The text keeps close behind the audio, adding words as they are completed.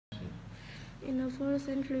In the 4th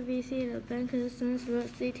century BC, the bankers sent the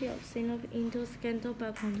city of Sinope into scandal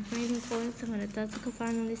by confronting coins. When the task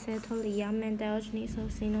finally settled, the young man Diogenes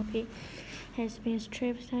of Sinope has been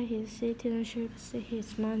stripped of his citizenship,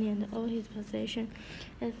 his money, and all his possessions.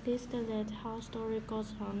 At least that how story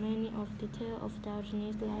goes on. Many of the details of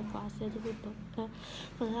Diogenes' life are said to be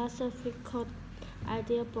philosophical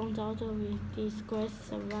idea born out of disgraced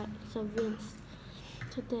servants.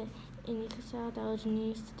 Today, in exile,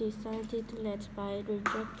 Diogenes decided that by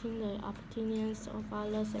rejecting the opinions of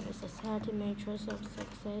others and the society measures of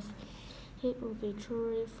success, he would be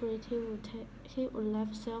truly free. He would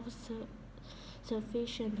live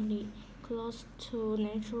self-sufficiently close to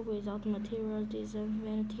nature without material desire,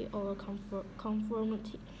 vanity, or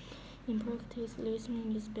conformity. In practice, this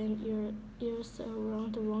means he spent years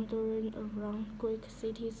around wandering around Greek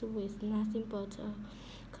cities with nothing but a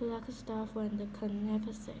clerk staff and a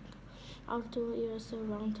knapsack. Outdoor years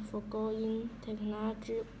around forgoing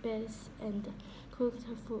technology, baths, and cooked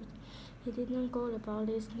food. He didn't go about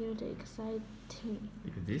this new exciting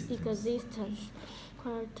existence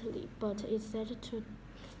quietly, but it said to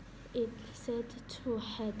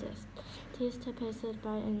had taste passed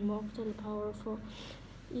by and mocked the powerful,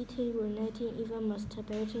 eating, urinating, even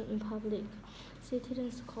masturbating in public.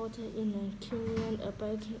 Citizens caught in a union a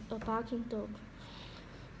barking dog.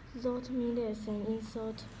 Thought merely as an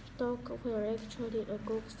insult. Dogs were actually a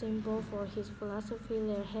good symbol for his philosophy.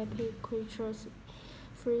 They're happy creatures,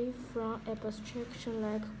 free from abstraction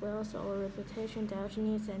like wealth or reputation.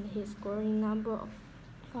 Diogenes and his growing number of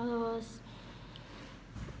followers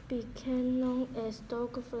became known as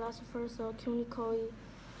dog philosophers or clinical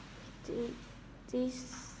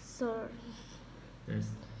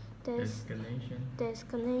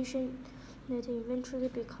destination that eventually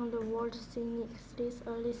became the world cynics. These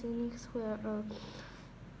early cynics were a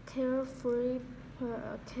carefree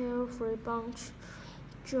bunch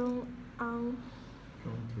drawn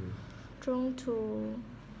to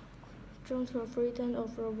a freedom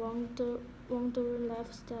of a wandering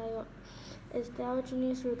lifestyle. As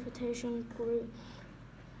Diogenes' reputation grew,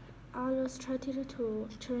 others tried to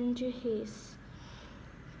change his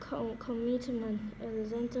commitment.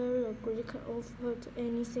 Alexander the Greek offered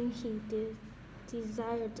anything he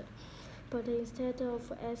desired, but instead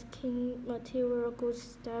of asking material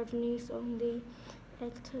goods, Diogenes only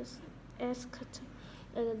asked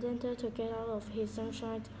Alexander to get out of his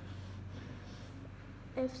sunshine.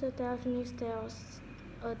 After Diogenes' death,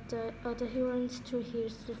 adherents to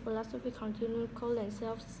his philosophy continued to call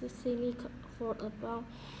themselves cynic for about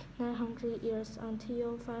 900 years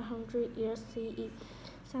until 500 years CE.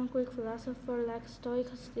 Some Greek philosophers, like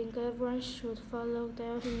Stoics, think everyone should follow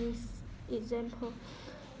Diogenes' example.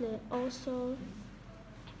 They also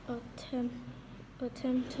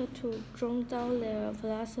attempted to drown down their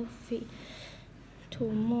philosophy to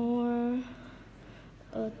more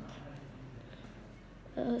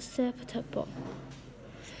acceptable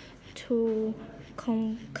to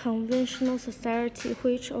conventional society,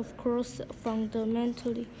 which of course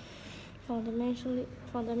fundamentally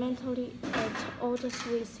at odds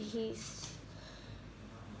with his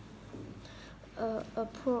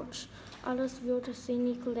approach. Others viewed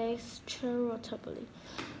cynic less charitably.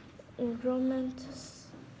 In Roman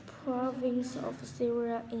province of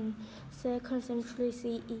Syria in 2nd century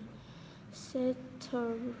CE,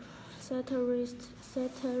 satirist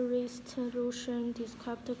Lucian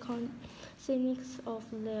described cynics of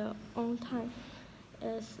their own time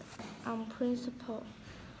as unprincipled,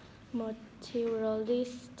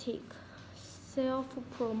 materialistic,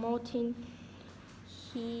 self-promoting,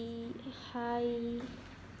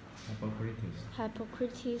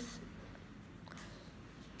 Hippocrates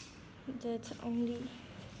that only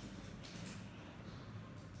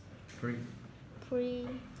preached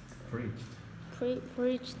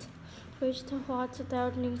what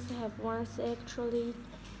Diogenes have once actually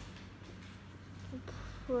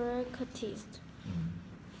practiced.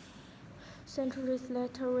 Centuries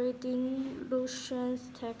later, reading Lucian's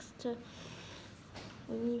text,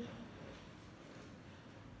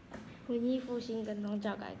 文艺复兴跟宗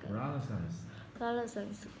教改革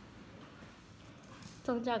Renaissance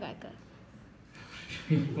宗教改革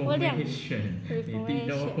我两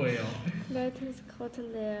Letters called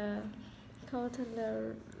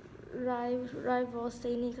the rival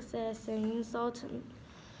cynics as an insult,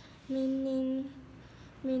 meaning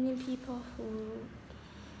people who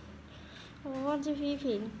我忘记批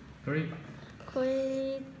评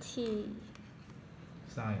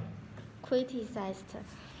criticized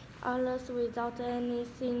others without having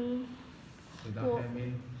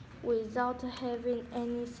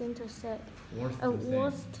anything to say. Worse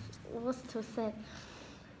to say.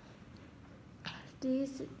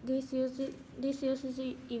 These uses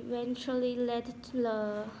eventually let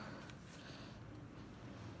the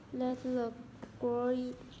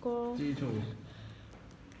基础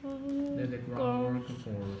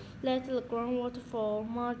let the groundwork for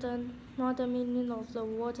modern meaning of the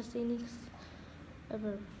word cynics.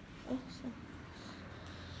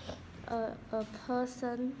 A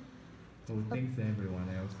person who thinks everyone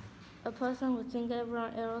else. A person who thinks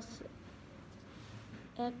everyone else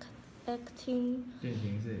acting 进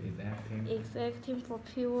行式 is acting for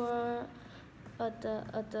pure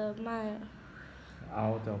admire.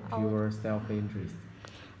 out of pure self-interest.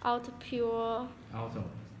 Out of pure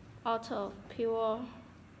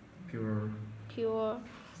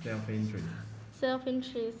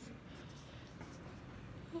self-interest.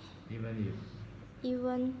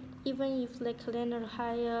 Even if they claim a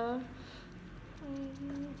higher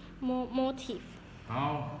motive.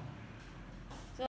 好。